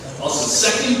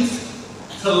second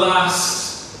to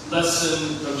last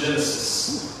lesson of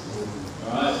Genesis.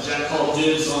 Alright, Jack called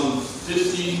dibs on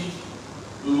 50.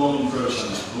 We won't encroach on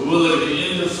that. We will at the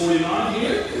end of 49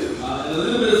 here, and a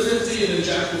little bit of 50, and then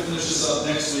Jack will finish this up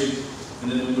next week,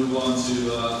 and then we'll move on to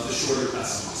the shorter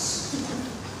passages.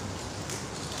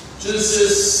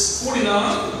 Genesis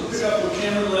 49, we'll pick up where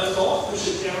Cameron left off.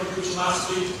 Appreciate Cameron preaching last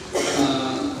week.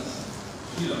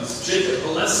 Jacob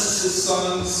blesses his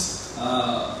sons,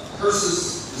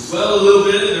 curses as well a little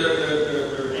bit,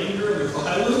 their anger and their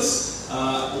violence.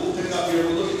 We'll pick up here,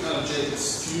 we'll look at kind of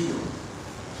Jacob's funeral.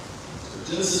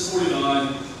 So Genesis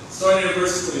 49, starting at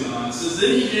verse 49, it says,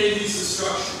 Then he gave these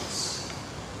instructions.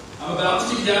 I'm about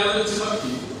to be gathered to my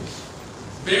people.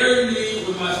 Bury me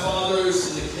with my fathers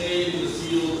in the cave in the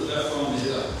field of Ephron the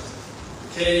Hittite,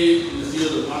 the cave in the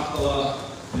field of Machpelah,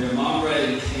 near Mamre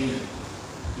and Canaan,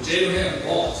 which Abraham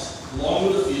bought along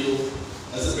with the field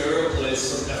as a burial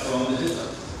place from Ephron the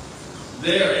Hittite.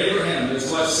 There Abraham and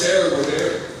his wife Sarah were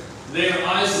buried. There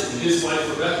Isaac and his wife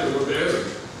Rebekah were buried.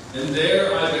 And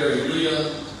there I buried Leah.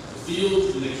 The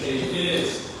field and the cave in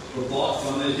it were bought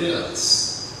from the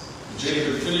Hittites. And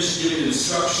Jacob finished giving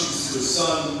instructions to his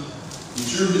son. He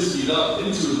drew his feet up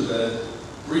into the bed,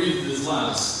 breathed his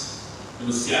last, and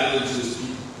was gathered to his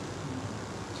people.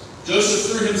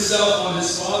 Joseph threw himself on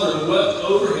his father and wept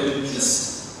over him and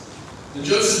kissed him. And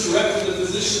Joseph directed the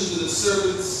physicians and the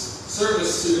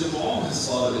service to embalm his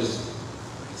father Israel.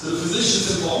 So the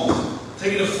physicians embalmed him,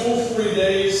 taking a full 40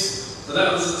 days, for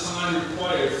that was the time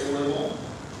required for embalming.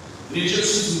 And the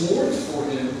Egyptians mourned for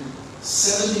him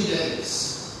 70 days.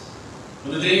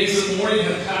 When the days of mourning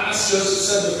had passed, Joseph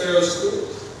said to Pharaoh's court,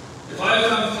 If I have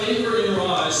found favor in your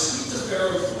eyes, speak to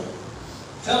Pharaoh for me.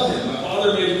 Tell him, my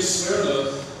father made me swear an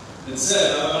oath, and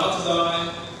said, I am about to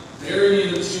die. Bury me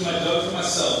in the tomb I dug for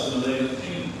myself in the land of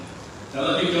Canaan. Now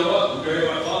let me go up and bury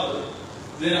my father.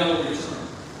 Then I will return.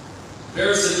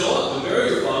 Pharaoh said, Go up and bury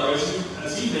your father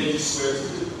as he made you swear to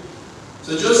do.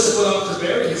 So Joseph went up to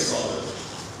bury his father.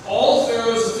 All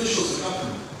Pharaoh's officials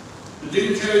accompanied him, the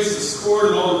dignitaries of his court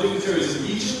and all the dignitaries of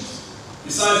Egypt,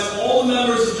 besides all the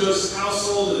members of Joseph's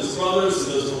household and his brothers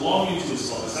and those belonging to his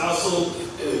father's household.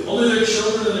 Only their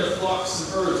children and their flocks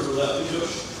and herds were left in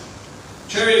Goshen.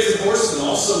 Chariots and horsemen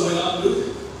also went up with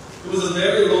him. It was a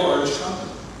very large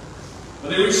company.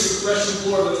 When they reached the threshing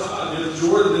floor of Atad near the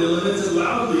Jordan, they lamented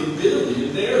loudly and bitterly,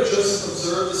 and there Joseph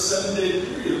observed a 7-day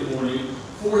period of mourning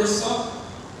for his father.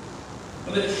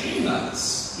 When the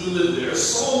Canaanites who lived there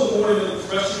saw the mourning at the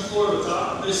threshing floor of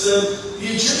Atad, they said, The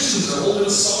Egyptians are holding a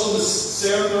solemn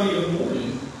ceremony of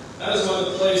mourning. That is why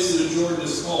the place of the Jordan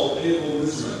is called Abel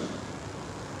Mizraim.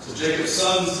 So Jacob's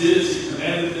sons did as he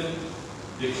commanded them.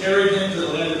 They carried him to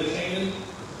the land of Canaan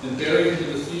and buried him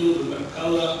in the field of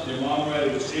Machpelah near Mamre,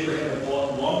 which Abraham had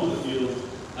bought along with the field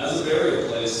as a burial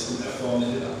place from Ephron the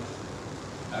Hittite.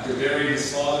 After burying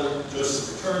his father,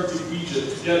 Joseph returned to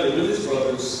Egypt together with his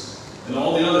brothers and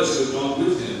all the others who had gone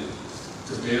with him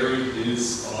to bury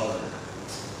his father.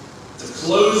 It's a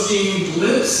closing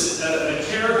glimpse at a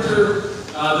character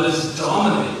that is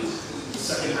dominated in the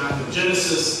second half of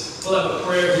Genesis. We'll have a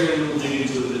prayer here and we'll dig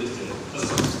into it a bit together. Let's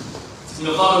pray.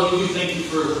 Father, we do thank you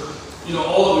for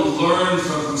all that we've learned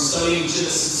from studying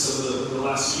Genesis over the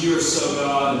last year or so,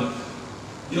 God.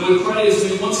 And we pray as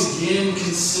we once again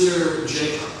consider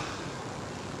Jacob,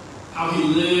 how he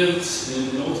lived,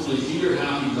 and ultimately hear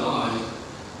how he died.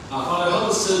 Father, help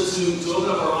us to open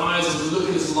up our eyes and to look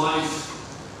at his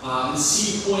life and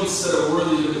see points that are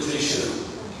worthy of imitation.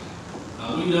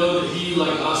 We know that he,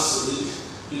 like us,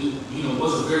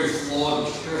 was a very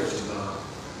flawed character, God.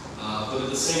 But at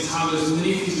the same time, there's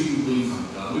many things we can glean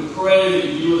from God. We pray that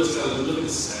you be with us, God, to look at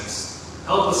this text.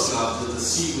 Help us, God, to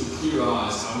see with clear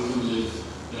eyes how we can live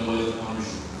in a way that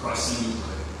honors you. In Christ's name we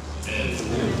pray.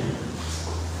 Amen.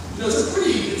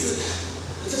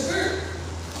 It's a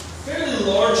fairly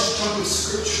large chunk of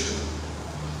scripture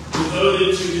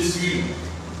devoted to his funeral. If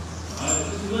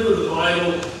you're familiar with the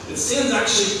Bible, it stands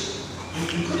actually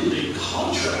in pretty big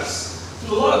contrast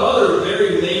to a lot of other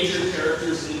very major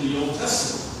characters in the Old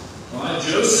Testament.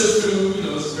 Joseph,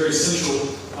 who is a very central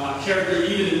character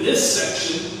even in this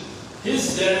section,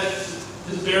 his death,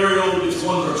 his burial is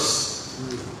one verse.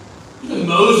 Even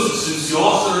Moses, who's the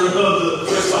author of the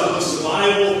first 5 books of the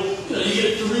Bible, you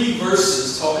get 3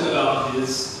 verses talking about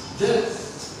his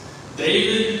death.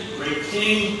 David, great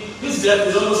king, his death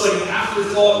is almost like an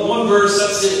afterthought. 1 verse,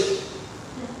 that's it.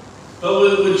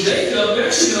 But with Jacob, we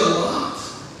actually get a lot.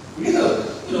 We get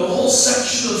a whole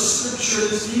section of scripture.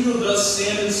 This funeral does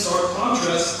stand in stark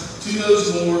contrast to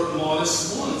those more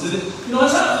modest ones. And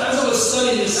as I was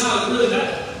studying this out, really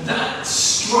that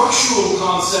structural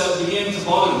concept began to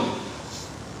bother me.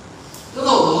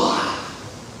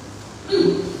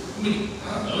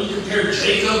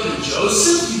 Jacob and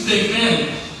Joseph, you think,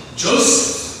 man,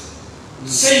 Joseph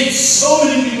saved so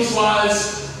many people's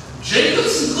lives,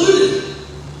 Jacob's included.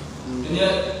 And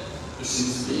yet, there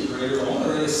seems to be greater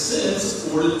honor in sins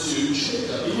afforded to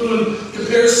Jacob. Even in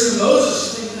comparison to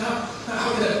Moses, you think,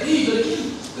 how can that be? But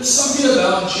again, there's something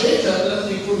about Jacob that I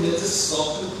think we're meant to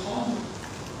stop and ponder.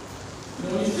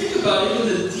 When you think about even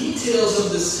the details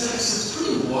of this text, it's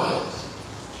pretty wild.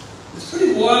 It's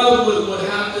pretty wild what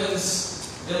happens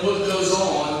and what goes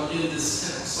on in this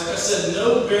text. Like I said,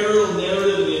 no burial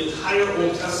narrative in the entire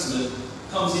Old Testament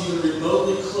comes even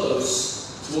remotely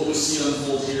close to what we see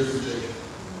unfold here for Jacob.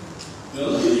 Now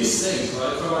look at these things,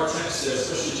 right, from our text there,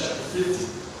 especially chapter 50.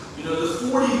 The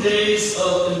 40 days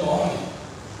of embalming.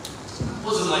 It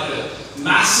wasn't like a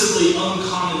massively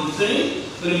uncommon thing.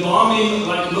 But embalming,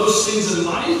 like most things in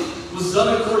life, was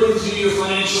done according to your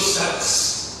financial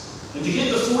status. And to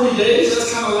get the 40 days,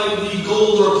 that's kind of like the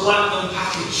gold or platinum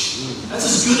package. That's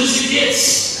as good as it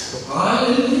gets. Right?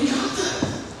 And he got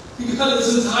that. He got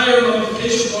this entire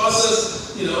mummification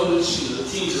process, which the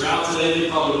teens are out today. They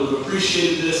probably would have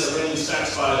appreciated this. I ran these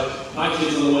facts by my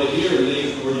kids on the way here, and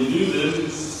they already knew them.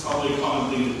 This is probably a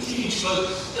common thing to teach.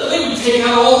 But they would take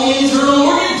out all the internal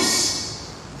organs.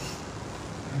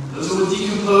 Those that would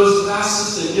decompose the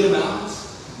fastest, they get them out.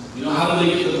 How do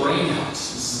they get the brain out?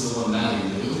 This is the one Maddie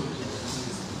knew.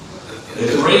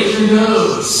 They break your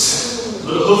nose.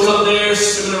 Put a hook up there,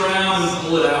 spin it around, and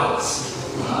pull it out.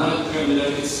 Apparently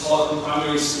that gets taught in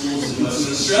primary schools in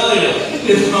Western Australia.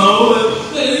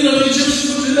 But, the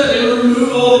Egyptians would do that. They would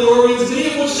remove all the organs,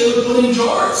 many of which they would put in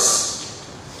jars.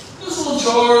 Those little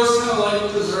jars, kind of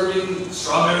like preserving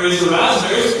strawberries or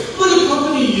raspberries, would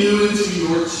accompany you into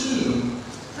your tomb.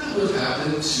 That would have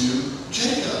happened to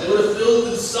Jacob. They would have filled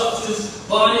and stuffed his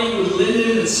body with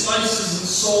linen and spices and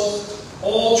salt,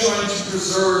 all trying to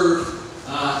preserve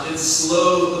and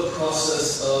slow the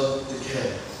process of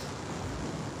decay.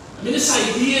 This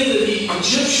idea that the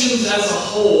Egyptians as a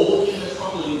whole,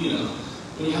 probably,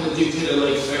 when you have a dictator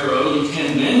like Pharaoh, you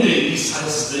can mandate these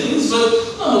types of things,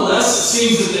 but nonetheless, it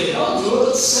seems that they held to it.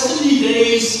 But 70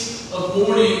 days of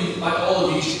mourning by all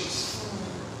of Egypt.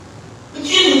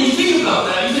 Again, when you think about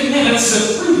that, you think, man,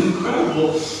 that's pretty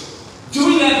incredible.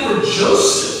 Doing that for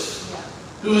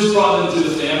Joseph, who was brought into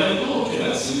the famine, okay,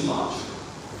 that seems logical.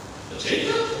 But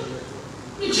Jacob?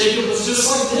 Jacob was just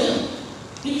like them.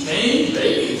 He came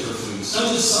begging for food, sent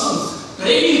his sons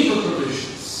begging for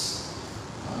provisions.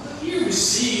 But here we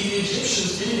see the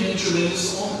Egyptians giving him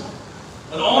tremendous honor.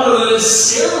 An honor that is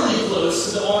scarily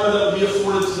close to the honor that would be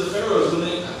afforded to the pharaohs when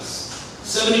they pass.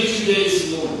 72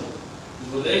 days of mourning.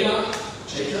 What they got?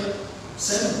 Jacob,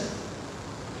 7.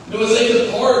 As they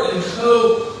depart and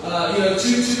go,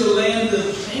 to the land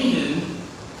of Canaan,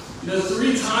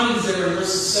 3 times there in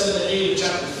verses 7 to 8 of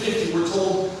chapter 50, we're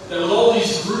told that with all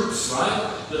these groups,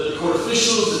 right, the court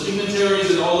officials, the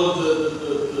dignitaries, and all of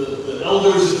the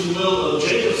elders, if you will, of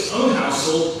Jacob's own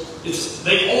household,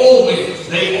 they all went,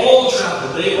 they all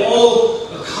traveled, they all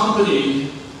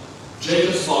accompanied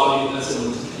Jacob's body as it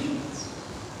went to Canaan.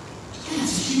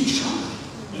 It's a huge company.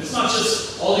 It's not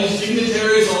just all these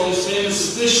dignitaries, all these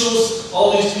famous officials,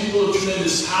 all these people of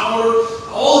tremendous power.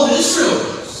 All of Israel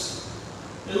goes.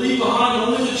 They leave behind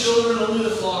only the children, only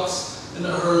the flocks, and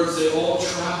the herds. They all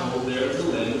travel there to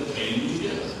the land of Canaan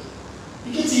together.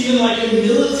 It gets even like a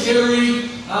military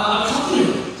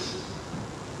accompaniment.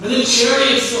 And then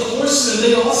chariots, the horsemen,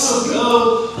 they also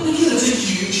go. And again, it's a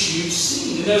huge, huge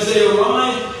scene. And as they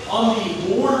arrive on the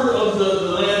border of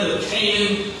the land of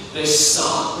Canaan, they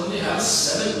stop and they have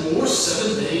 7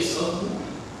 days of mourning.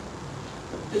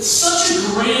 It's such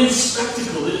a grand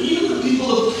spectacle that even the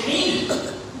people of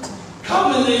Canaan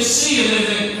come and they see and they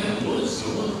think, man, what is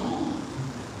going on?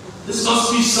 This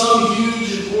must be some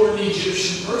huge, important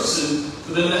Egyptian person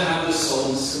for them to have this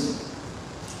solemn ceremony.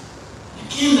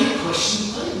 Again, that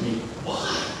question plagued me.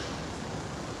 Why?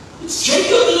 It's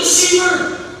Jacob the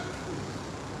deceiver.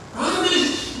 Right?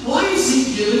 Why is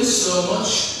he given so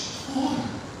much honor?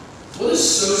 What is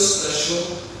so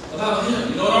special about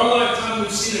him? In our lifetime,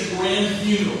 we've seen a grand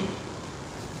funeral.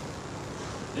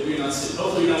 Maybe you're not seeing,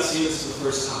 hopefully you're not seeing this for the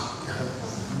first time.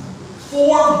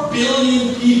 4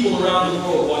 billion people around the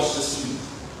world watch this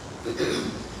funeral.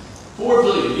 4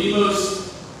 billion, the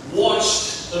most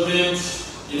watched event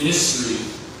in history,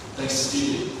 thanks to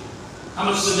TV. How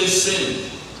much did they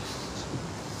spend?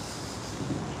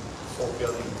 4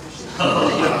 billion.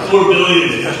 4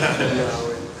 billion.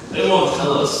 They won't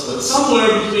tell us, but somewhere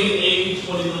between 8 and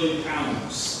 20 million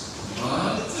pounds.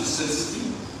 That's expensive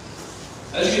funeral.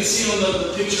 As you can see on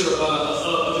the picture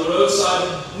of the roadside,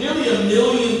 nearly 1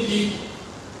 million people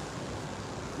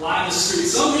line the street.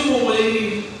 Some people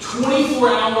waiting 24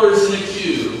 hours in a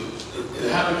queue to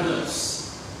have a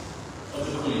glimpse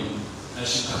of the Queen as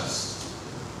she passed.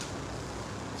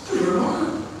 It's pretty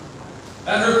remarkable.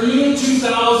 At her funeral,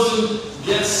 2,000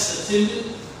 guests attended.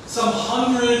 Some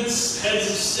hundreds, heads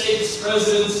of states,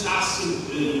 presidents, past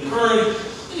and current.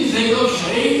 And you think,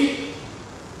 okay,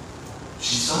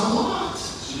 she's done a lot.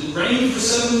 She did reign for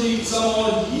 70 some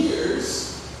odd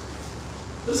years.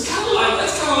 But that's kind of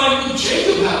like what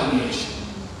Jacob had in the age.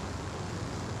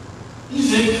 You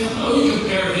think, you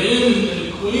compare him and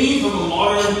the Queen from a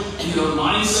modern,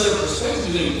 mindset or perspective.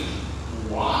 You think,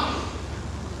 why?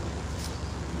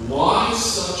 Why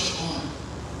such honor?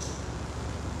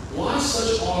 Why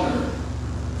such honor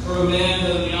for a man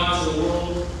that in the eyes of the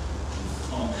world,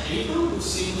 on paper, would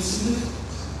seem insignificant?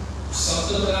 There's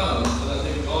something about him that I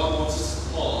think God wants us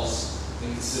to pause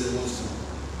and consider once more.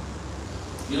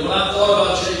 When I thought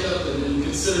about Jacob and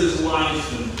considered his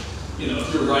life, and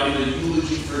if you're writing a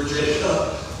eulogy for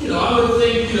Jacob, I would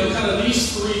think, kind of these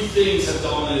three things have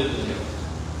dominated him.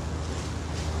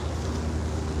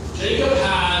 Jacob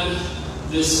had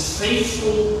this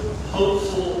faithful,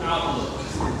 hopeful outlook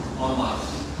on life.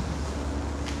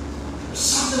 There's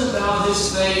something about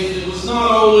his faith. It was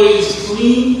not always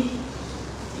clean.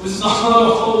 It was not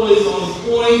always on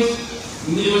point.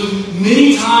 It was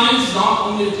many times not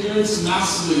on the appearance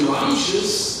massively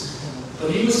righteous,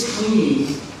 but he was clinging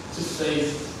to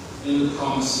faith in the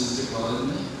promises that God had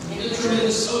made. He had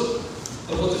tremendous hope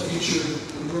of what the future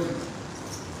would bring.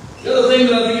 The other thing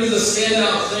that I think is a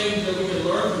standout thing that we can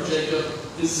learn from Jacob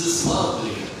is this love that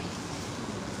he had.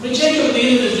 Jacob, at the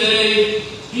end of the day,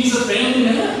 he's a family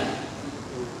man.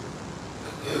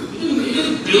 He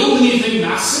didn't build anything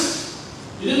massive.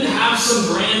 He didn't have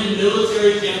some grand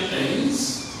military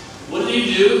campaigns. What did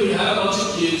he do? He had a bunch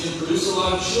of kids and produced a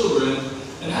lot of children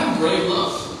and had great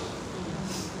love for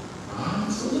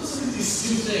them. So let's look at these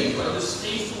two things, right? This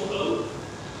faithful hope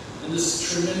and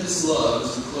this tremendous love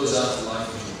as we close out the life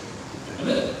of Jacob.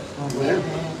 Amen? Amen.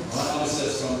 I always said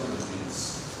strong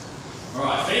Corinthians. All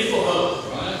right, faithful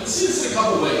hope. Right? You can see this in a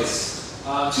couple ways.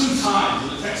 2 times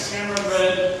in the text Cameron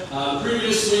read the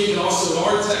previous week and also in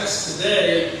our text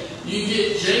today. You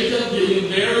get Jacob giving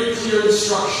very clear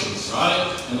instructions,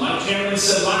 right? And like Cameron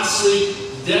said last week,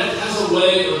 death has a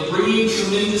way of bringing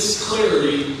tremendous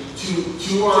clarity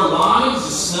to our lives,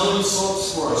 the smelling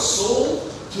salts for our soul,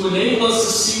 to enable us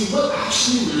to see what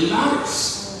actually really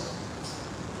matters.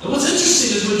 And what's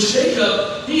interesting is with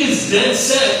Jacob, he is dead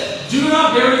set, do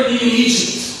not bury me in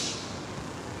Egypt.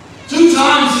 2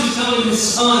 times he's telling his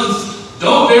sons,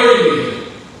 don't bury me.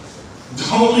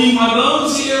 Don't leave my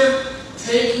bones here.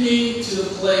 Take me to the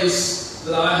place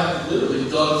that I have literally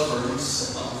dug for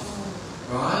himself.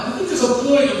 Right? I think there's a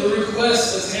point of the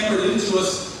request that's hammered into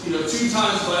us, 2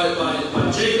 times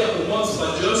by Jacob and once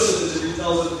by Joseph, as he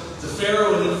tells it to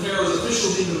Pharaoh, and then Pharaoh's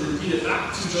officials even repeat it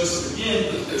back to Joseph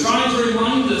again, trying to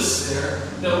remind us there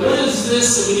that what is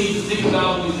this that we need to think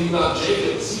about when we think about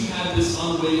Jacob? Because he had this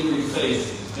unwavering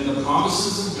faith in the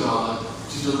promises of God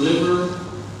to deliver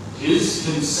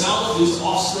himself, his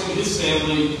offspring, his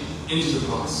family, into the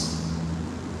promise.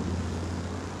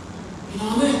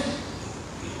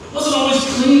 It wasn't always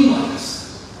clean like this.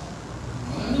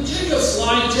 Jacob's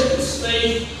life, Jacob's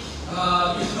faith,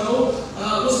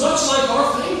 was much like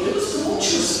our faith. It was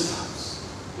tumultuous at times.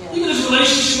 Yeah. Even his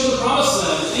relationship with the promised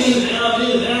land, in and out, in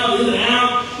and out, in and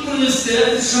out. Even in his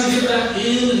death, he's trying to get back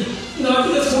in. And, I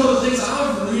think that's one of the things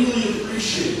I've really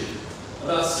appreciated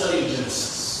about studying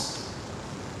Genesis.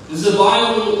 Is the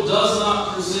Bible does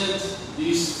not present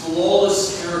these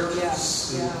flawless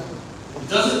characters. Yeah. It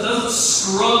doesn't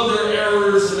scrub their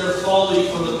errors and their folly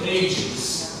from the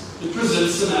pages. It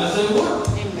presents them as they were.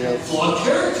 Yeah. Flawed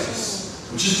characters.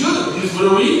 Which is good, because what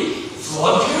are we?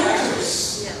 Flawed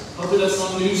characters. Yeah. Hopefully that's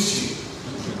not news to you.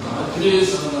 It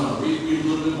is, I don't know. Read a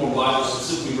little bit more Bible,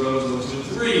 specifically Romans 1, 2, and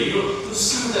 3. You'll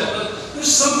discover that. But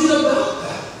there's something about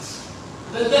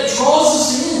that draws us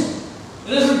in.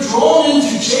 And as we're drawn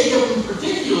into Jacob in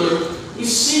particular, we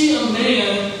see a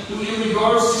man who, in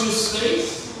regards to his faith,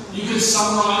 you could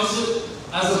summarize it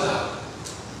as a battle,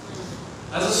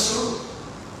 as a struggle.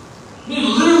 He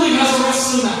literally has a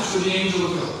wrestling match with the angel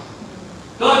of God.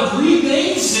 God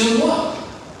renames him what?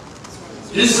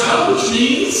 Israel, which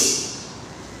means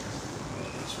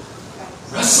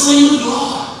wrestling with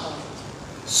God,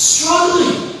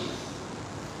 struggling.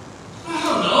 I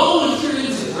don't know if you're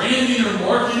into branding or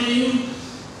marketing,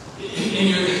 and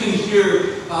you're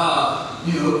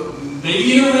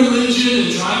maybe in a religion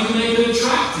and trying to make it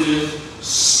attractive,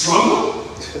 struggle.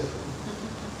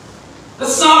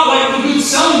 That's not like the good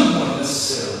selling point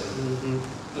necessarily.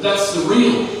 But that's the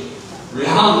real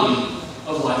reality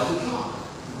of life with God.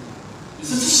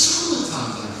 is it's a struggle at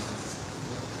times, I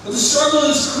think. But the struggle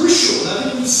is crucial, and I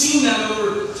think we've seen that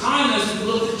over time as we've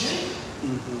looked at Jacob.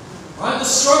 Right? The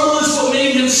struggle is what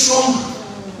made him stronger.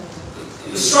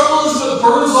 The struggle is what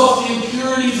burns off the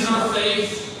impurities in our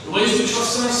faith, the ways we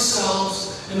trust in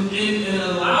ourselves, and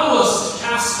allow us to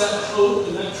cast that hope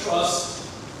and that trust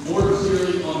more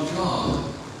clearly on God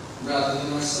rather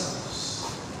than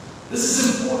ourselves. This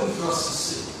is important for us to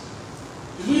see.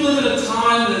 Because we live in a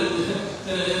time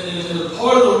in a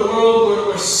part of the world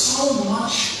where so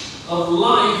much of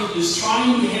life is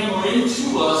trying to hammer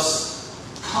into us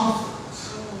comfort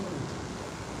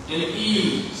and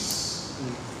ease.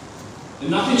 And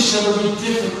nothing should ever be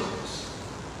difficult.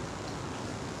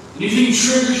 Anything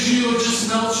triggers you, it just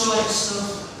melts you like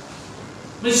stuff.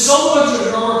 I mean, so much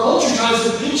of our culture tries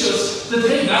to teach us that,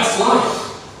 hey, that's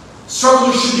life.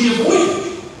 Struggle should be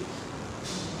avoided.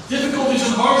 Difficulties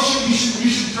and hardship you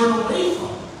should turn away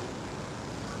from.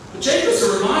 But Jacob's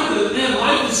a reminder that, man,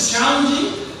 life is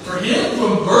challenging for him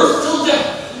from birth till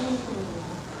death.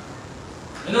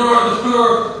 And there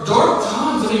are dark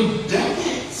times,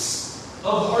 decades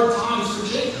of hard times for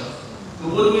Jacob.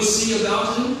 But what do we see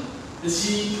about him? Is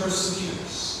he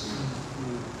perseveres.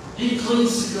 He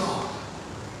clings to God.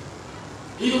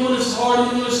 Even when it's hard,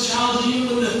 even when it's challenging,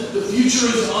 even when the future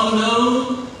is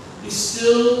unknown, he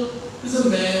still is a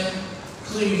man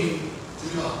clinging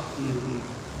to God.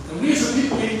 And we as a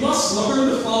people, we must learn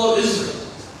to follow Israel.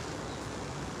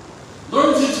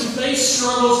 Learn to face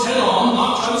struggles head on,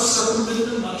 not try to circumvent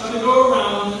them, not try to go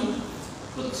around them,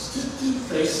 but to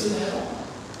face them head on.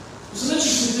 There's some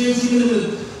interesting things even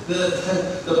in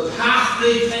the path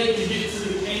they take to get to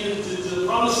the Canaan, to the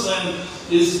Promised Land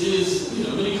is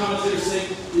many commentators say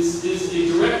is a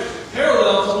direct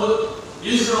parallel to what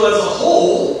Israel as a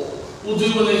whole will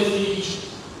do when they flee Egypt.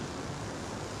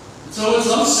 So in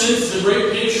some sense, the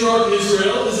great patriarch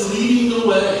Israel is leading the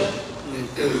way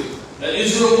that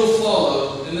Israel will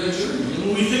follow in their journey. And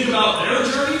when we think about their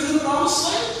journey to the Promised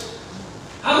Land,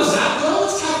 how does that go?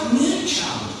 It's got many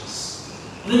challenges.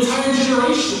 An entire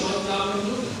generation wiped out in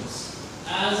the wilderness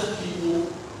as a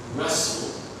people wrestle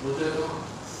with their God.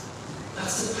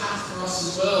 That's the path for us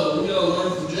as well. We've got to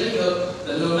learn from Jacob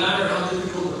that no matter how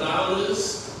difficult the battle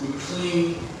is, we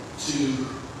cling to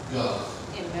God.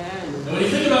 Amen. And when you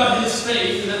think about his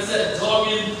faith, and that's that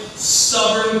dogged,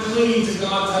 stubborn, clinging to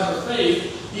God type of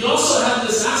faith, he also had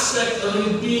this aspect of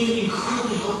him being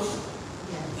incredibly hopeful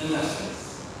in that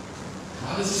faith.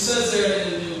 Right? As he says there,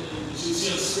 as you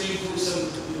see on the screen, 47,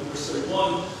 verse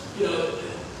 31,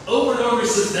 over and over he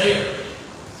says there.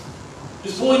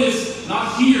 His point is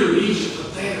not here in Egypt,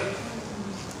 but there.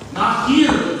 Not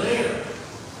here, but there.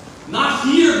 Not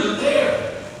here, but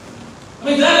there. I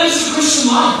mean, that is the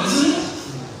Christian life, isn't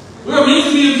it? We are meant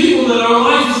to be a people that our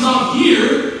life is not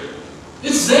here,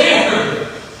 it's there.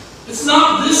 It's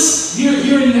not this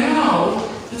here and now.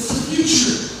 It's the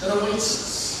future that awaits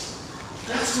us.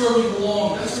 That's where we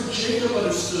belong. That's where Jacob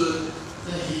understood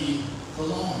that he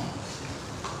belonged.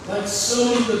 Like so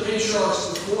many of the patriarchs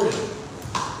before him.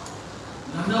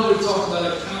 And I know we've talked about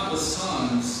it countless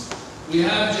times. We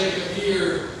have Jacob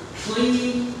here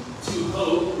clinging to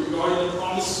hope regarding the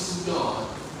promises of God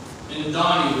and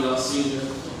dying without seeing their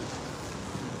fulfillment.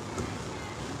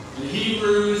 In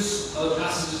Hebrews, other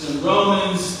passages in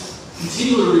Romans,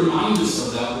 continually remind us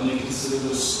of that when they consider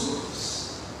those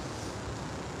stories.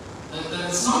 That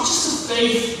it's not just a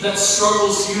faith that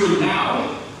struggles here and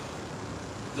now,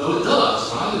 though it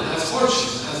does, right? It has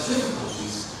hardships, it has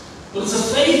difficulties. But it's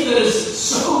a faith that is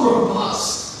so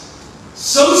robust,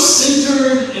 so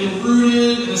centered and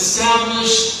rooted and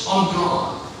established on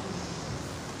God,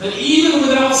 that even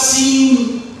without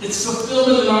seeing its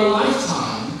fulfillment in our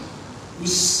lifetime, we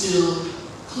still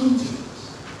cling to it.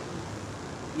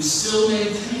 We still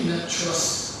maintain that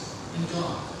trust in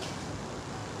God.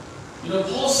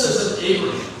 Paul says of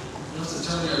Abraham, you have to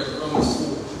turn there to Romans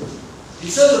 4. He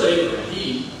says of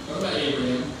Abraham, talking about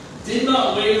Abraham, did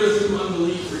not waver through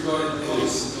unbelief regarding the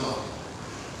promise of God,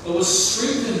 but was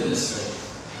strengthened in his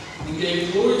faith, and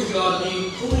gave glory to God,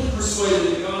 being fully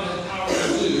persuaded that God had power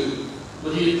to do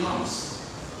what he had promised.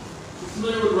 You're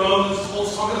familiar with Romans?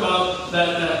 Paul's talking about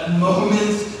that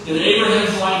moment in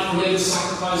Abraham's life where he had to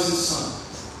sacrifice his son.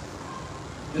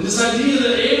 And this idea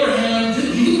that Abraham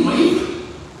didn't waver.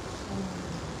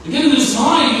 Again, in his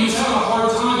mind, he was having a hard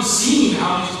time seeing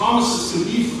how these promises could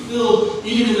be fulfilled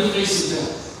even in the face of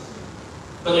death.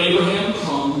 But Abraham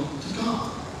clung to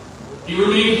God. He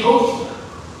remained hopeful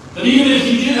that even if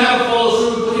he did have to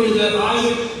follow through with putting to death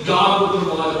Isaac, God would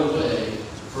provide a way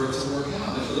for it to work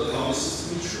out and for the promises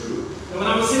to be true. And when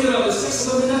I was thinking about this text,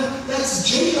 I thought, that's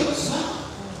Jacob as well.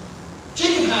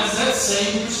 Jacob has that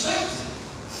same perspective.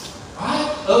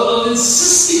 of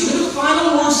insisting, the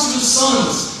final words to his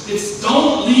sons, it's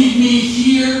don't leave me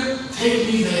here, take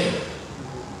me there.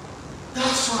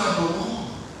 That's where I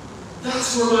belong.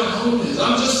 That's where my home is.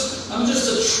 I'm just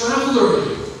a traveler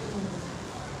here.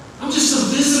 I'm just a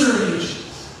visitor in Egypt.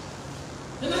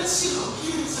 And that's,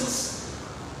 that's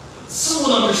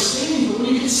somewhat understanding, but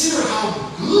when you consider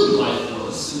how good life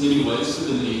was in many ways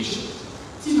within Egypt,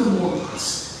 it's even more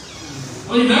impressive.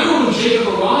 I mean, remember when Jacob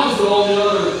arrives with all the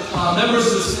other members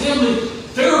of his family,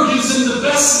 Pharaoh gives them the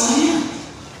best land.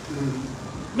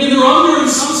 I mean, they're under, in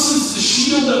some sense, the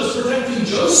shield that was protecting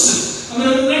Joseph. I mean,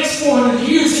 in the next 400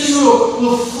 years, Israel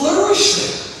will flourish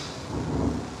there.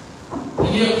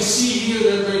 And yet we see here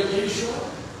they're very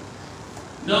patriotic.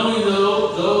 Knowing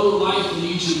though life in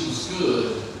Egypt was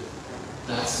good,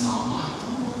 that's not my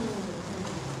home.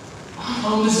 My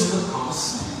home is in the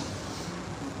promised land.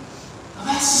 Now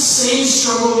that's the same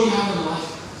struggle we have in life.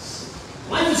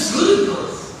 Life is good in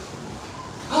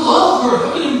Perth. I love Perth.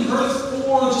 I've been in Perth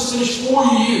just finished 4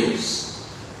 years.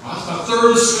 It's my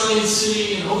third Australian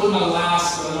city, and hopefully my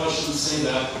last, but I know I shouldn't say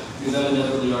that, because that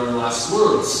inevitably are the last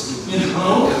words. But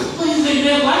you think,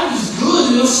 man, life is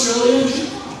good in Australia in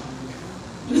general.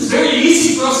 And it's very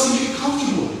easy for us to get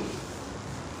comfortable.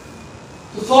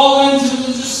 To fall into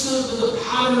just the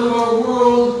pattern of our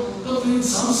world, but in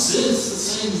some sense, the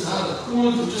same as that of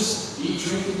Corinth, of just eat,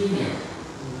 drink, and be merry.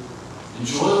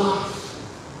 Enjoy life.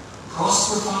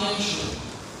 Prosper financially.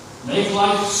 Make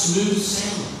life smooth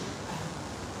sailing.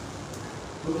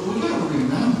 But we've got to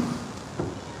remember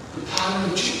the pattern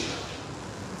of Jacob.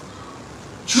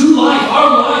 True life,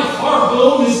 our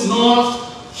home is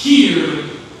not here,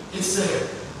 it's there.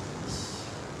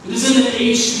 It is in the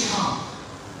age to come.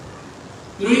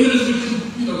 Even as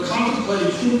we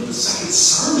contemplate even the second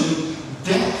sermon,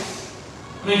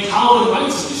 death. I mean, Calvin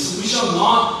writes of this, we shall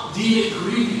not deem it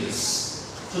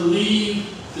grievous to leave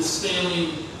this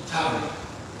failing tabernacle,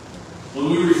 when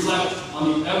we reflect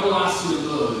on the everlasting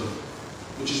abode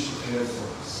which is prepared for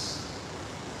us.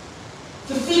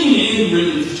 The fitting end,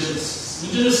 really, to Genesis.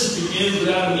 When Genesis begins with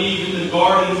Adam and Eve in the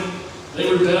garden,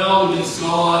 they rebel against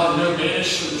God, and they're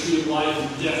banished from the tree of life,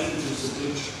 and death enters the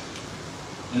picture.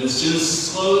 And as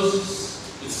Genesis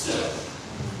closes, it's death.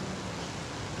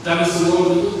 That is the world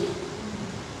we live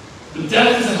in. But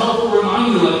death is a helpful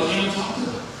reminder, like Cam talked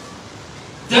about.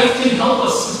 Death can help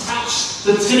us attach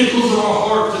the tentacles of our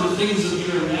heart to the things of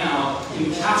here and now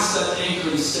and cast that anchor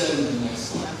instead into the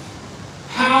next life.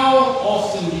 How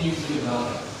often do you think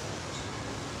about it?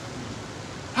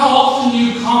 How often do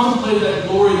you contemplate that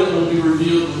glory that will be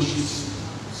revealed when Jesus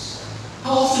comes?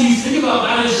 How often do you think about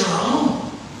that as your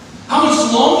home? How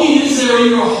much longing is there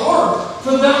in your heart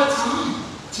for that time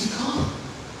to come?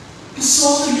 Because so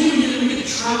often we get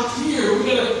trapped here. We've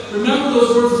got to remember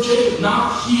those words of Jacob,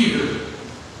 not here,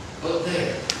 but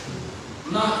there.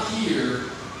 Not here,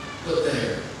 but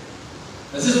there.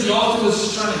 As if the author was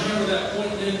just trying to hammer that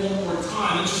point in one more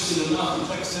time. Interesting enough,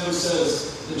 the text never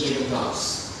says that Jacob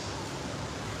dies.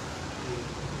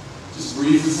 Just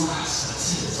breathe his last.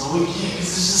 That's it. That's all we can.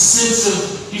 Because there's a sense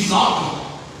of he's not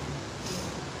gone.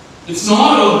 It's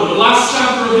not over. The last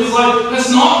chapter of his life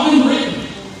has not been written.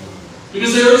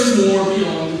 Because there is more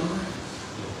beyond the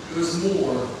grave. There is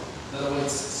more that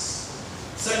awaits us.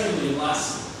 Secondly, and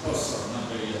lastly, not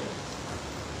there yet.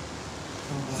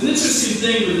 It's an interesting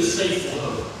thing with this faithful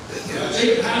hope.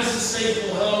 Jacob has this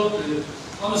faithful hope, and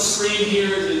on the screen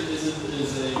here is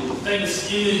a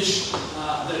famous image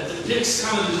that depicts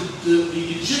kind of the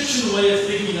Egyptian way of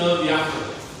thinking of the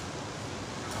afterlife.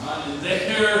 And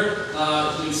there,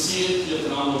 you can see it, you have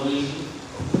phenomenal vision.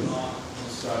 I'll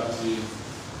describe it to you.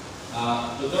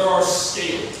 But there are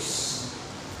scales.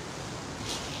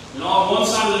 And on one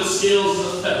side of those scales is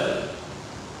a feather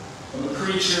from a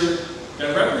creature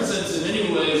that represents in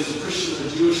many ways the Christian or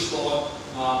Jewish thought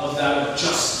of that of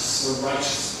justice or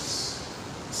righteousness.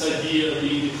 This idea of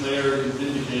being declared and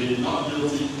vindicated, not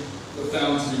guilty, but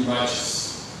found to be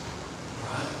righteous.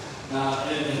 Right?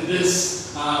 And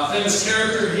this famous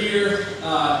character here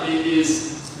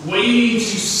is waiting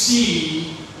to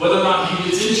see whether or not he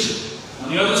gets injured. On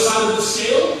the other side of the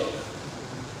scale,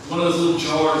 one of those little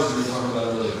jars that we were talking about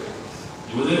earlier.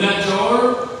 And within that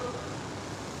jar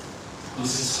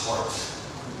is his heart.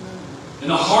 And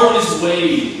the heart is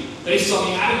weighed based on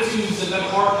the attitudes that that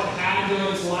heart had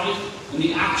during its life and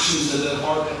the actions that that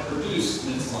heart had produced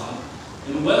in its life.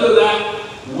 And whether that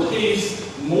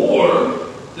weighs more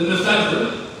than the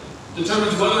feather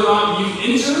determines whether or not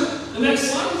you enter the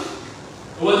next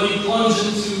life or whether you plunge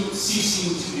into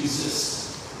ceasing to exist.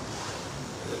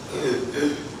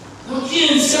 Now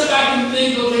again, step back and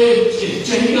think, okay, if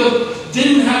Jacob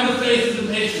didn't have the faith of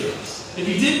the patriarchs, if he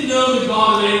he didn't know the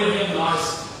God of Abraham and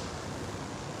Isaac,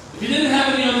 if he didn't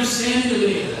have any understanding of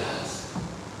any of that,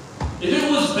 if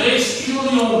it was based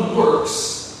purely on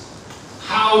works,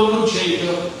 how would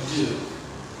Jacob do?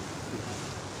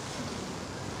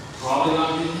 Probably not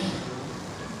get in.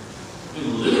 I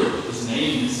mean, literally, his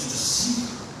name is deceiver.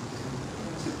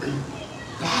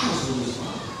 Battles with his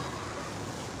mother.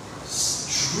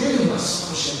 Driven by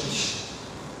selfish ambition.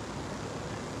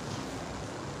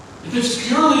 If it's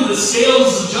purely the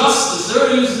scales of justice, there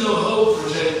is no hope for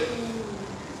Jacob.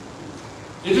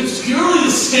 If it's purely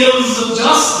the scales of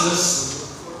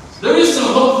justice, there is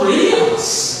no hope for any of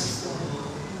us.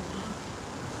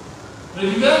 But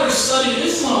if you've ever studied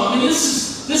Islam, I mean,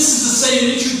 this is the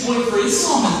same entry point for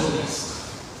Islam in the next.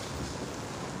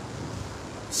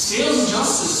 Scales of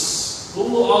justice, what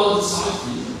will Allah decide for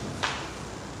you?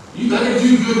 You better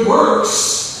do good works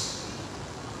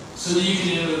so that you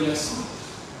can enter the next life.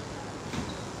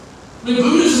 I mean,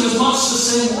 Buddhism is much the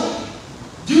same way.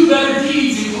 Do better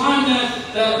deeds and climb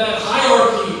that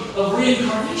hierarchy of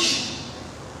reincarnation.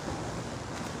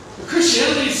 But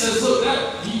Christianity says, look,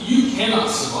 that you cannot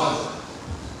survive that.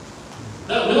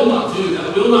 That will not do.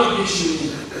 That will not get you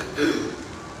in.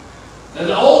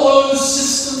 And all those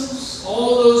systems,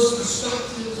 all those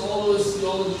perspectives, all those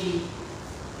theology,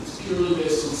 it's purely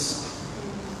based on self.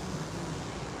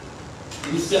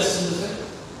 And he's destined to fail.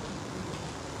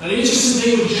 Now the interesting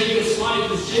thing with Jacob's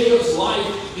life is Jacob's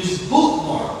life is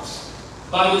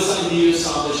bookmarked by this idea of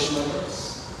salvation by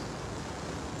grace.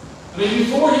 I mean,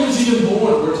 before he was even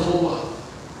born, we're told what?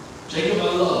 Jacob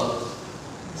I loved,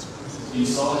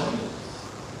 Esau I hated.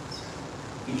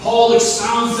 And Paul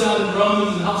expounds that in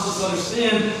Romans and helps us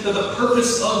understand that the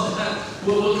purpose of that,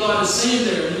 what God is saying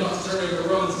there, you don't have to turn over to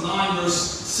Romans 9, verse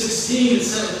 16, it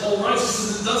says, Paul writes, he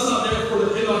says, it does not therefore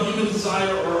depend on human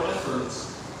desire or effort,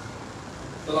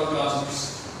 but on God's mercy.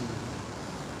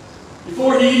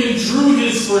 Before he even drew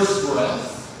his first breath,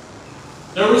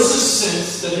 there was a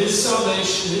sense that his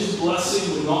salvation, his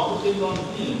blessing would not depend on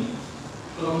him,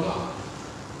 but on God.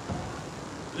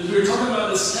 As we were talking about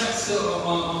this text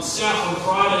on staff on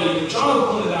Friday, John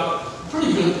pointed out a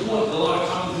pretty good point that a lot of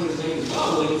commentators make as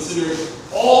well. They consider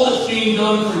all that's being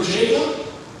done for Jacob.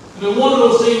 And then one of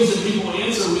those things that people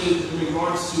answer with in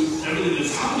regards to everything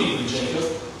that's happening for Jacob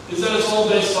is that it's all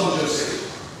based on Joseph.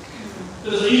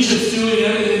 That Egypt's doing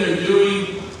everything they're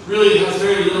doing really has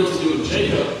very little to do with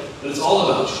Jacob, but it's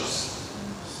all about Joseph.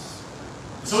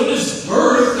 So in his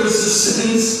birth, there's this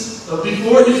sense of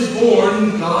before he was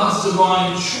born, God's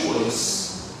divine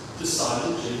choice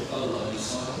decided Jacob, I love you,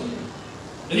 so I hate you.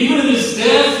 And even in his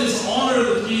death, his honor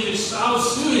that being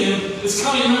espoused to him is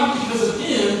coming not because of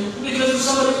him, but because of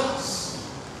somebody else.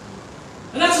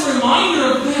 And that's a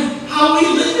reminder of then how we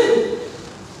live,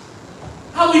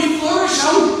 how we flourish,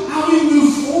 how we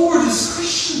move forward as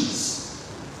Christians.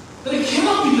 That it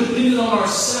cannot be dependent on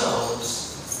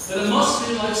ourselves. That it must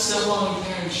be like Stefan and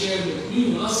Karen shared in the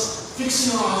communion, us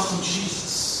fixing our eyes on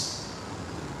Jesus.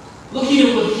 Looking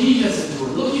at what he has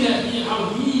endured. Looking at how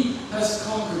he has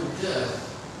conquered death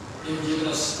and given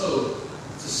us hope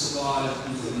to survive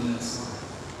into the next life.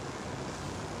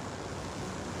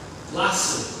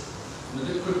 Lastly, I'm a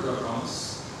bit quicker, I promise.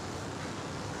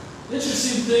 The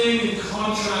interesting thing in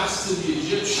contrast to the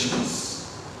Egyptians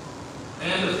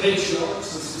and the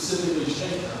patriarchs, and specifically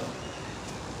Jacob,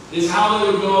 is how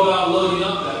they would go about loading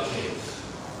up that cave.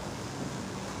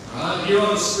 Here on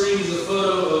the screen is a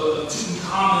photo of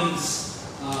Tutankhamun's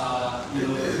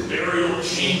burial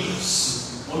chambers.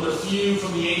 One of the few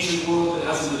from the ancient world that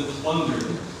hasn't been plundered.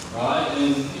 Right?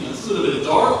 And it's a little bit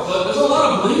dark, but there's a lot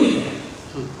of bling in there.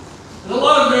 There's a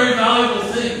lot of very valuable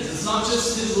things. It's not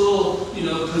just his little,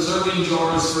 preserving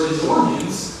jars for his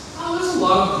organs. Oh, there's a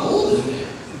lot of gold in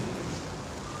there.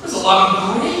 There's a lot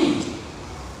of grain.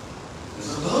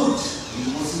 There's a boat.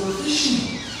 He wants to go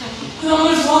fishing.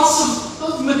 There's lots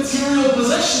of material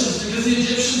possessions because the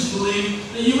Egyptians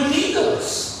believed that you would need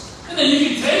those. And then you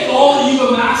can take all that you've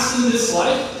amassed in this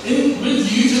life and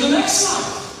with you to the next life.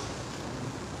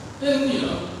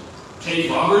 And,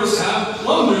 cave robbers have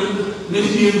plundered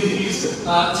many of these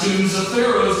tombs of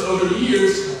pharaohs over the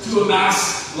years to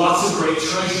amass lots of great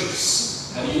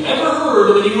treasures. Have you ever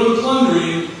heard of anyone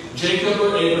plundering Jacob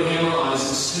or Abraham or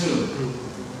Isaac's tomb?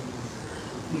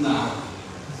 No.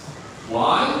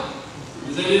 Why?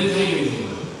 Because they didn't take anything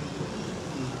with them.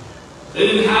 They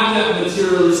didn't have that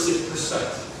materialistic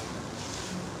perspective.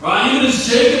 Right? Even as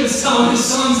Jacob is telling his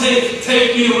sons, hey,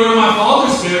 take me to where my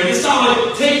father's buried. It's not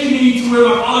like taking me to where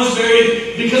my father's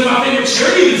buried because my favorite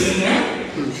chariot is in there.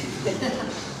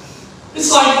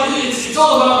 It's like, it's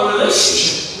all about a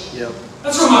relationship. Yep.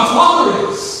 That's where my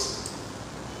father is.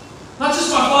 Not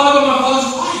just my father, but my father's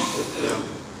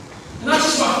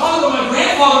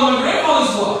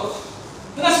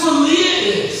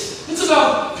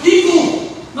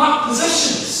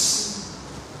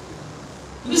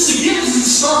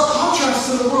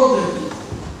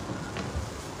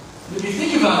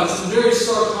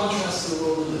stark contrast to the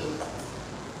world we live in.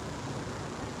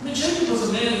 I mean, Jacob was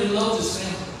a man who loved his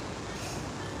family.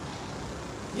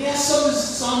 Yeah, some of his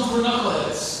sons were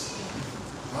knuckleheads,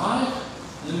 right?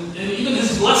 And even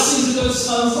his blessings to those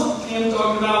sons, like I'm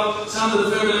talking about, sounded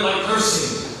a fair bit like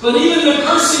cursing. But even the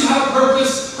cursing had a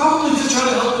purpose, probably to try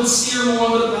to help them steer more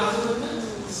on the path of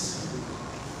repentance.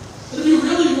 But if you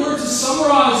really were to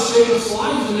summarize Jacob's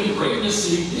life and the greatness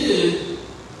that he did, it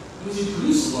was he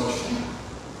produced a large family.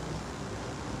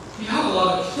 He had a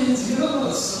lot of kids, he had a lot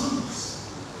of sons.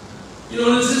 You know,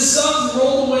 and as his sons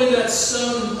rolled away that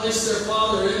stone and placed their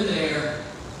father in there,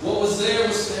 what was there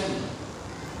was family.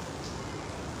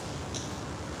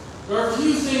 There are a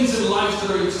few things in life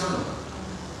that are eternal.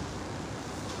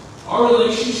 Our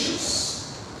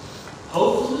relationships,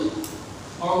 hopefully,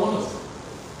 are one of them.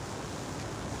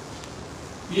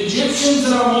 The Egyptians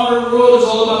in our modern world is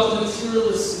all about the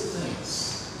materialistic things.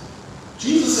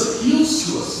 Jesus appeals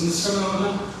to us in the Sermon on the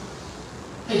Mount.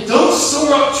 Hey, don't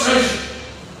store up treasure.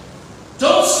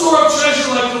 Don't store up treasure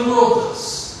like the world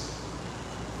does.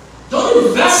 Don't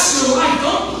invest your life.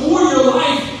 Don't pour your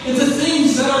life into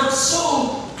things that are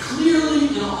so clearly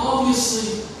and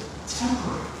obviously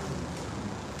temporary.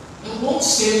 It won't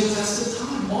stand the test of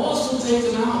time. Moths will take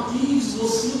them out. Thieves will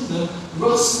steal them.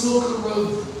 Rust will corrode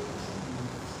them.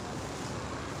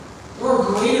 There are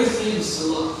greater things to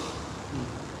love.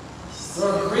 There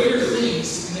are greater things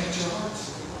to connect your heart to.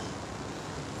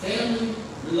 Family,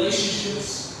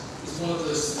 relationships is one of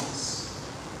those things.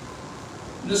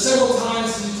 And the several times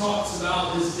he talks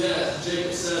about his death,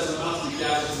 Jacob says, I'm about to be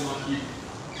gathered to my people.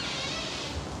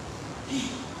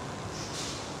 People.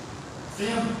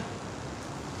 Family.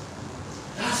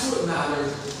 That's what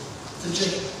mattered to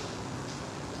Jacob.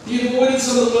 He avoided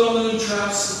some of the well-known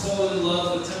traps to fall in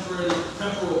love with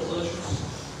temporal pleasures.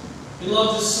 He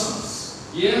loved his sons.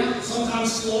 Yeah,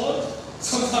 sometimes flawed,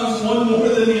 sometimes one more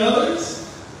than the others,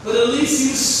 but at least he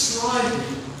was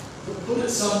striving to put it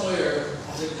somewhere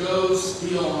that goes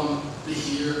beyond the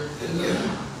here and the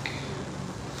now.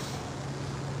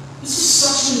 This is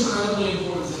such an incredibly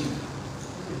important thing.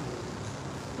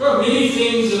 There are many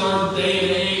things in our day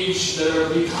and age that are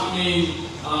becoming,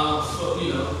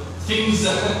 things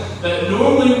that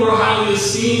normally were highly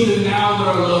esteemed and now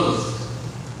that are loathed.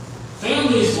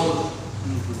 Family is one of them.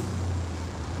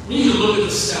 You can look at the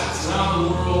stats around the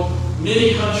world.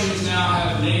 Many countries now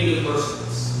have negative birth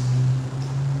rates.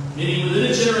 Meaning within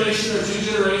a generation or two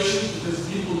generations, because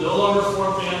people no longer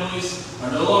form families,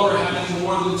 are no longer having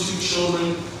more than 2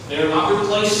 children, they are not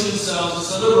replacing themselves, and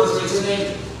so their birth rates are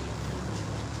negative.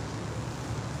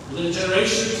 Within a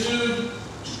generation or two,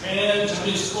 Japan,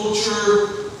 Chinese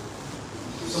culture,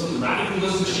 something radical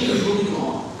doesn't change, it will be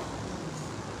gone.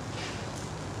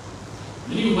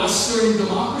 Many Western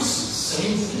democracies,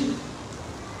 same thing.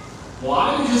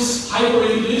 Why? Because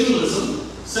hyper-individualism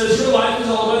says your life is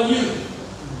all about you.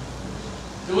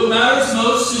 And what matters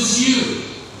most is you.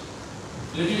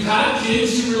 And if you've had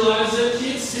kids, you realize that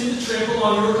kids tend to trample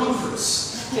on your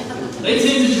comforts. They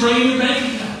tend to drain your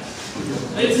bank account.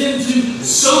 They tend to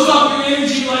soak up your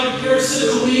energy like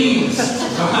parasitical beings. I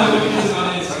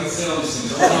can say all these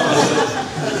things.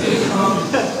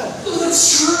 That's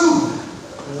true.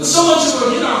 But so much of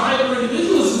our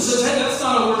hyper-individualism says, hey, that's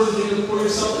not a worthy thing to pour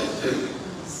yourself into.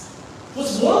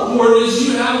 What's more important is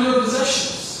you have your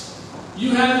possessions.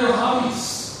 You have your hobbies.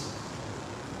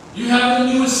 You have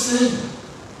the newest thing.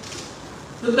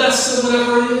 The best of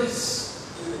whatever it is.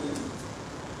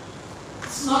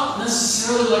 It's not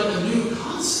necessarily like a new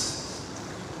concept.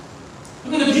 I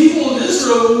mean, the people of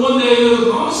Israel will one day go to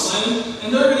the Promised Land,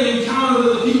 and they're going to encounter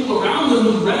that the people around them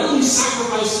would readily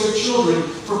sacrifice their children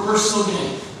for personal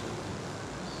gain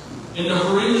in the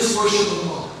horrendous worship of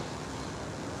God.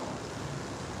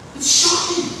 It's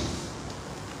shocking.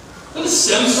 But it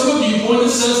stems from a viewpoint that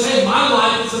says, hey, my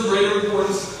life is of greater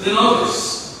importance than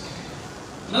others.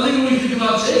 Another thing when we think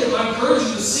about Jacob, I encourage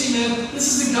you to see, man, this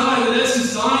is a guy that as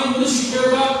he's dying, what does he care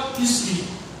about? His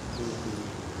people.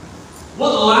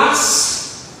 What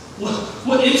lasts,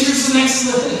 what enters the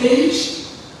next age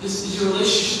is your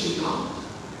relationship with God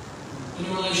and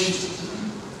your relationship with Him.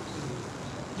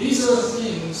 These are the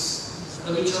things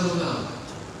of eternal value.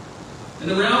 And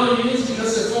the reality is,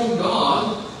 because they're from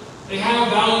God, they have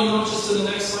value not just in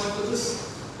the next life, but this life.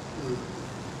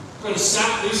 I read a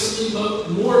stat recently, but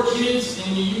more kids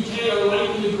in the UK are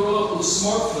likely to grow up with a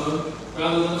smartphone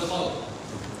rather than a phone.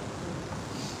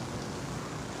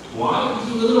 Why? Because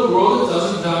we live in a world that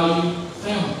doesn't value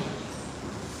family.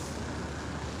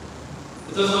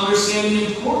 It doesn't understand the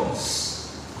importance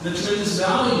and the tremendous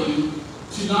value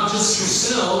to not just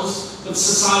yourselves, but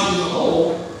society as a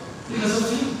whole, because of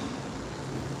family.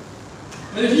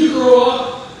 And if you grow up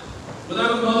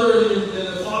Without a mother and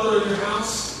a father in your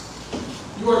house,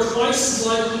 you are twice as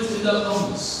likely to end up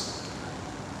homeless.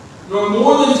 You are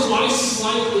more than twice as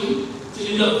likely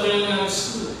to end up failing out of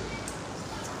school.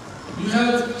 You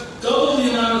have double the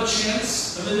amount of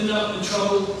chance of ending up in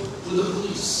trouble with the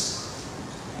police.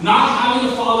 Not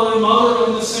having a father and mother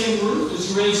under the same roof as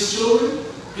you raise children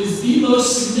is the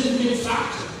most significant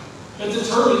factor that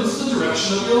determines the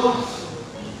direction of your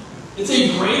life. It's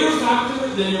a greater factor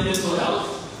than your mental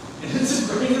health, and it's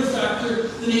a greater factor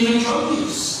than even drug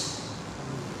use.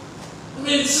 I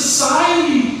mean,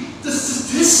 society, the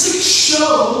statistics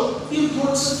show the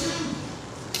importance of family.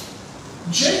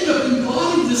 Jacob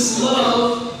embodied this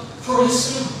love for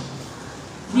his family.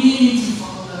 We need to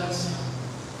follow that example.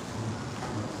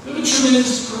 We have a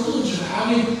tremendous privilege of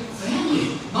having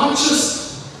family, not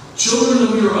just children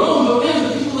of your own, but man,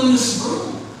 the people in this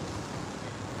room.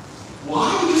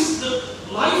 Why? Because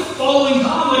the life following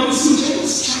God, like this in Jacob,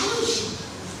 is challenging.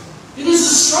 It is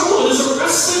a struggle. It is a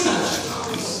wrestling match at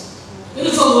times. It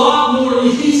is a lot more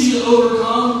easy to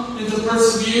overcome and to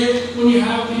persevere when you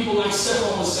have people like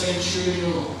Stefan was saying, cheering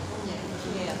you along,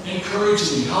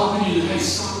 encouraging you, helping you to, hey,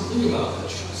 stop and think about that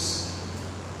choice.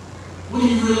 What are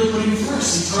you really putting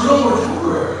first, eternal or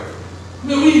temporary? I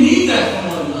mean, we need that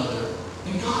from one another.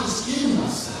 And God has given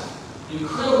us that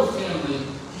incredible family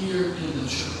here in the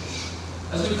church.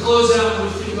 As we close out and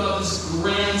we think about this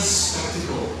grand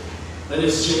spectacle that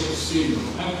is Jacob's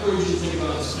funeral, I encourage you to think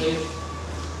about his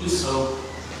faith, his hope,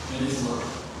 and his love.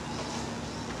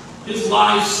 His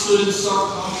life stood in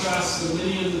stark contrast to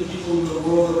many of the people in the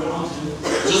world around him,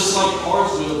 just like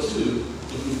ours will too,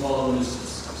 if we follow in his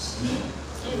footsteps.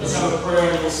 Amen? Let's have a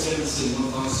prayer and we'll stand and sing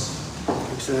one last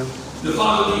song. The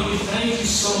Father, we thank you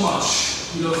so much,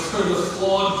 for the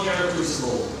flawed characters of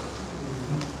old.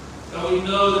 God, we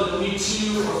know that we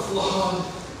too are flawed,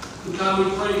 but God,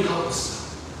 we pray you help us.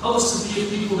 Help us to be a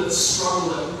people that struggle,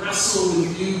 that wrestle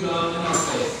with you, God, in our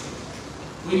faith.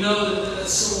 We know that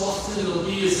so often it'll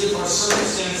be as if our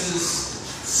circumstances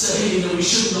say that we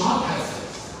should not have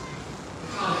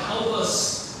faith. God, help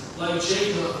us, like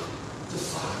Jacob, to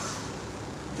fight,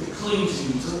 to cling to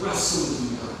you, to wrestle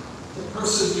with you, God, to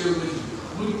persevere with you, God.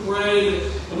 We pray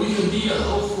that we can be a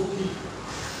hopeful people.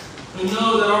 We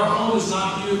know that our home is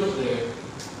not here but there.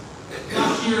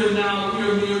 Not here and now, we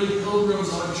are merely pilgrims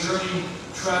on a journey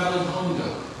traveling home,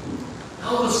 God.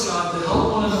 Help us, God, to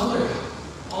help one another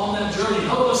on that journey.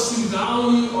 Help us to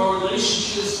value our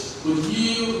relationships with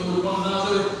you and with one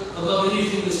another above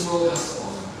anything this world has to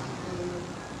offer.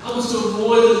 Help us to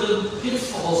avoid the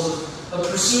pitfalls of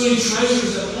pursuing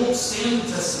treasures that won't stand the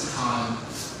test of time,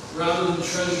 rather than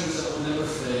treasures that will never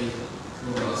fade,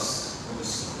 nor rust, or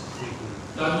destroy.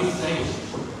 God, we thank you.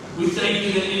 We thank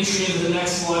you that entry into the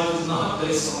next life is not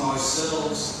based on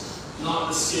ourselves, not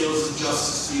the scales of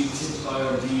justice being tipped by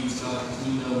our deeds, God, because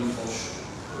we know we fall short.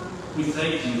 We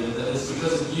thank you that it's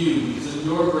because of you, because of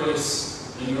your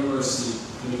grace and your mercy,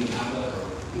 that we can have that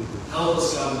hope. Help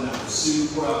us, God, in that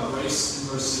pursuit. Pour out grace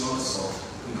and mercy on us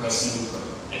all. In Christ's name we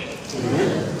pray.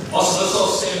 Amen. Also, let's all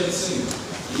stand and sing.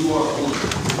 You are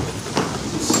holy.